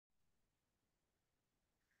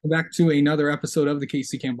Back to another episode of the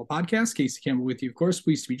Casey Campbell podcast. Casey Campbell with you, of course.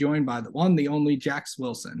 Pleased to be joined by the one, the only Jax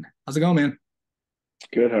Wilson. How's it going, man?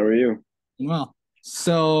 Good. How are you? Well,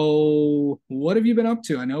 so what have you been up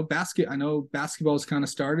to? I know basketball's kind of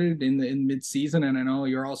started in mid season, and I know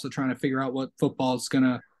you're also trying to figure out what football is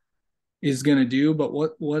gonna do. But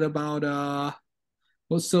what about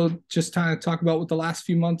well, so just kind of talk about what the last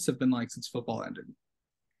few months have been like since football ended.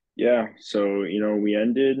 Yeah. So, we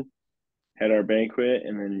had our banquet,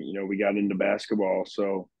 and then, we got into basketball.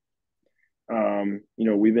 So,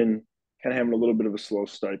 we've been kind of having a little bit of a slow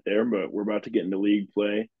start there, but we're about to get into league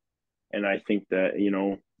play. And I think that,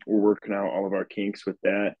 we're working out all of our kinks with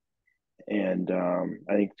that. And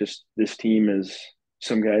I think just this team is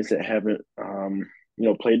some guys that haven't,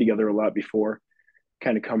 played together a lot before,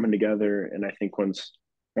 kind of coming together. And I think once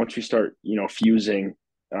we start, fusing,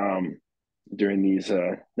 um, during these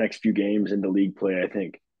next few games into league play, I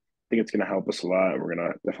think it's going to help us a lot. We're going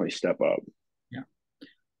to definitely step up. Yeah.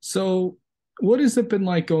 So what has it been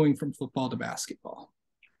like going from football to basketball?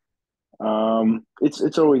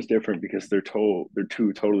 It's always different because they're two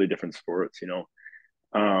totally different sports.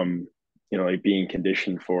 Like being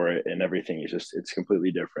conditioned for it and everything is just it's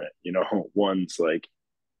completely different. One's like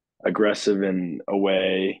aggressive in a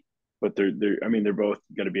way, but they're both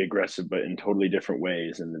going to be aggressive, but in totally different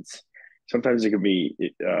ways, and it's sometimes it can be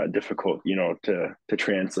difficult, to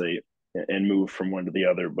translate and move from one to the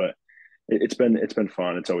other. But it's been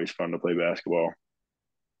fun. It's always fun to play basketball.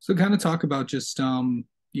 So kind of talk about just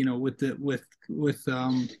with the with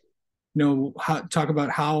talk about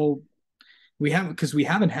how we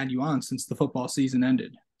haven't had you on since the football season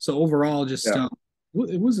ended. So overall, just Yeah,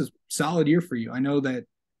 it was a solid year for you. I know that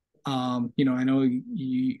I know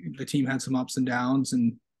the team had some ups and downs,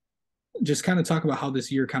 and just kind of talk about how this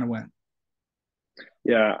year kind of went.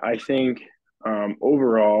 yeah. I think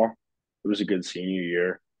overall it was a good senior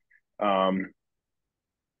year. Um,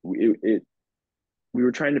 we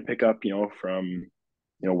were trying to pick up, from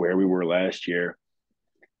where we were last year,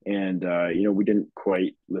 and we didn't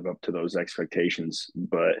quite live up to those expectations.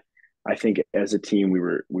 But I think as a team, we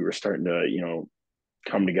were starting to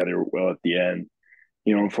come together well at the end.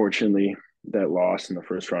 Unfortunately, that loss in the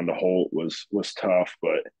first round to Holt was tough,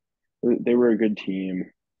 but they were a good team.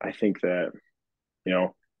 I think that you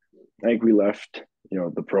know I think we left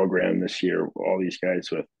the program this year, all these guys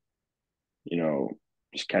with you know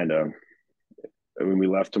just kind of we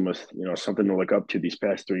left them with something to look up to these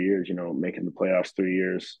past 3 years. Making the playoffs 3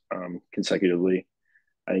 years consecutively.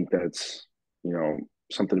 I think that's you know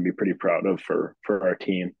something to be pretty proud of for our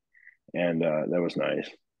team, and that was nice.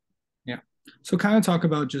 Yeah. So kind of talk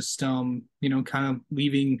about just kind of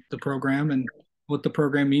leaving the program and what the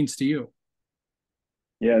program means to you.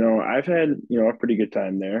 Yeah, no, I've had a pretty good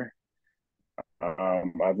time there.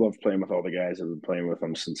 I've loved playing with all the guys. I've been playing with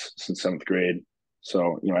them since seventh grade,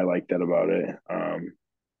 so I like that about it. And,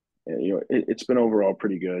 it's been overall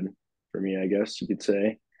pretty good for me, I guess you could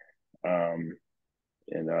say. Um,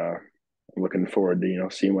 and I'm looking forward to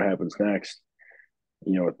seeing what happens next.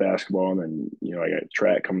 With basketball, and then I got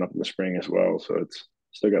track coming up in the spring as well. So it's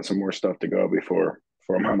still got some more stuff to go before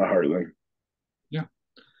I'm on the Hartland. Yeah.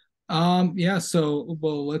 Yeah, so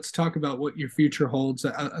well, let's talk about what your future holds,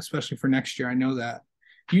 especially for next year. I know that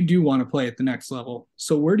you do want to play at the next level.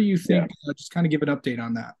 So where do you Yeah. think, just kind of give an update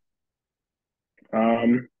on that?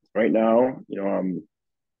 Right now, I'm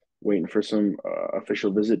waiting for some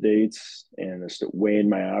official visit dates and just weighing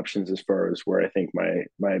my options as far as where I think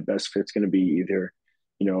my best fit's going to be. Either,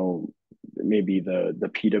 you know, maybe the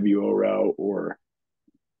PWO route, or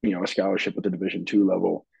a scholarship at the Division II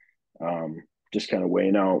level. Just kind of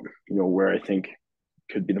weighing out, where I think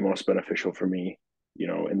could be the most beneficial for me,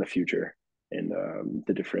 in the future, and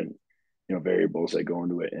the different, variables that go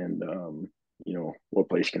into it, and what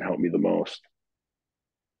place can help me the most.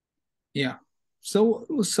 Yeah.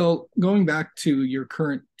 So going back to your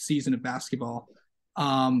current season of basketball,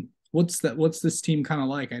 what's this team kind of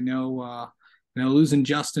like? I know losing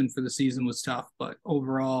Justin for the season was tough, but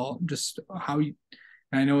overall, just how you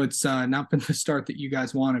I know it's not been the start that you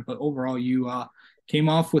guys wanted, but overall, you came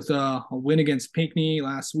off with a win against Pinckney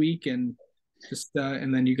last week, and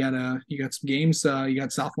and then you got some games. You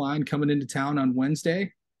got South Line coming into town on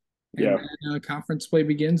Wednesday, and Yeah, then conference play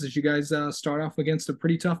begins as you guys start off against a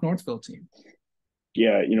pretty tough Northville team.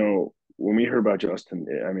 yeah. When we heard about Justin,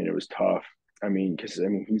 I mean, it was tough. I mean, because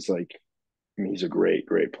he's like, he's a great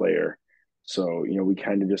player. So we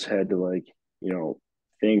kind of just had to, like,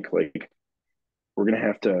 think like we're gonna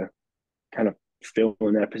have to kind of fill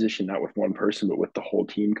in that position, not with one person, but with the whole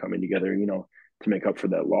team coming together, to make up for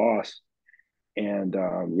that loss. And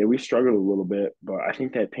yeah, we struggled a little bit, but I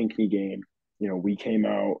think that Pinckney game, we came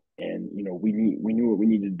out and we knew what we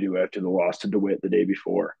needed to do after the loss to DeWitt the day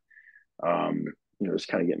before. Um, just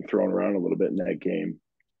kind of getting thrown around a little bit in that game.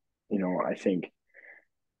 I think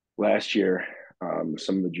last year,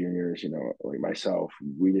 some of the juniors, like myself,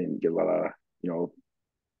 we didn't get a lot of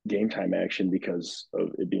game time action because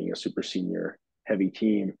of it being a super senior heavy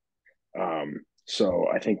team. So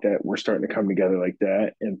I think that we're starting to come together like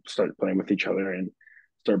that and start playing with each other and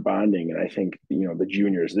start bonding. And I think the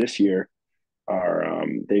juniors this year are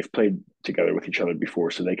they've played together with each other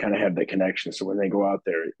before, so they kind of have that connection. So when they go out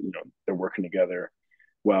there, they're working together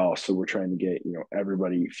well. So we're trying to get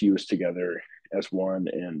everybody fused together as one.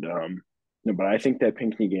 And but I think that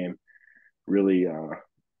Pinckney game really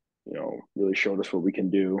really showed us what we can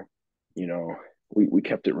do. You know, we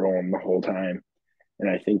kept it rolling the whole time, and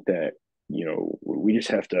I think that we just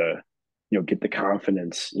have to get the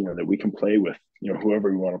confidence that we can play with whoever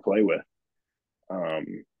we want to play with. Um,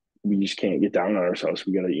 we just can't get down on ourselves.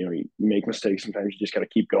 We got to you make mistakes. Sometimes you just got to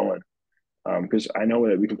keep going because I know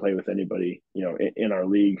that we can play with anybody in our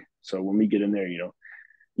league. So when we get in there, you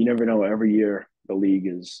never know. Every year the league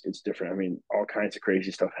it's different. I mean, all kinds of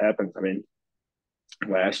crazy stuff happens. I mean,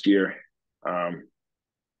 last year,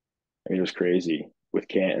 it was crazy with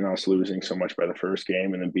Canton us losing so much by the first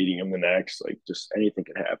game and then beating them the next. Like, just anything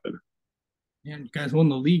could happen. And you guys won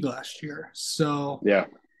the league last year. So Yeah.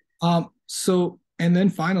 and then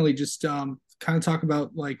finally just kind of talk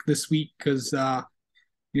about like this week because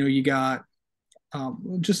you got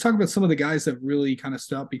just talk about some of the guys that really kind of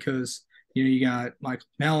stood up because you got Michael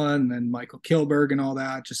Mellon and then Michael Kilberg and all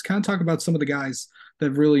that. Just kind of talk about some of the guys that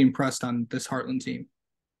have really impressed on this Hartland team.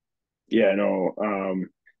 Yeah, no.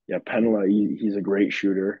 Yeah, Penela, he's a great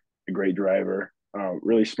shooter, a great driver,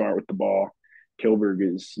 really smart with the ball. Kilberg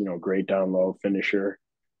is, great down low finisher.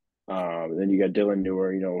 Then you got Dylan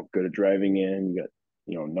Newer, good at driving in. You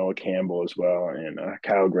got, Noah Campbell as well, and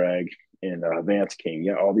Kyle Gregg and Vance King.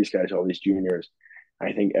 Yeah, all these guys, all these juniors.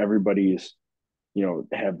 I think everybody's,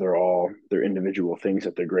 have their individual things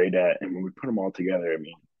that they're great at, and when we put them all together, I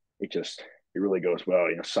mean, it really goes well.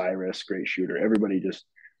 Cyrus, great shooter.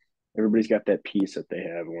 Everybody's got that piece that they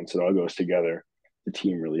have, and once it all goes together, the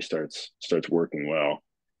team really starts working well.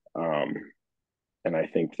 Um, and I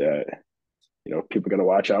think that people got to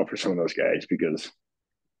watch out for some of those guys because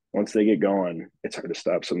once they get going, it's hard to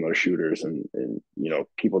stop some of those shooters and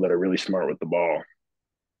people that are really smart with the ball.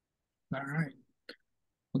 All right.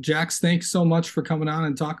 Well, Jax, thanks so much for coming on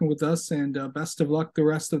and talking with us, and best of luck the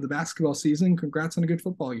rest of the basketball season. Congrats on a good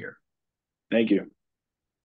football year. Thank you.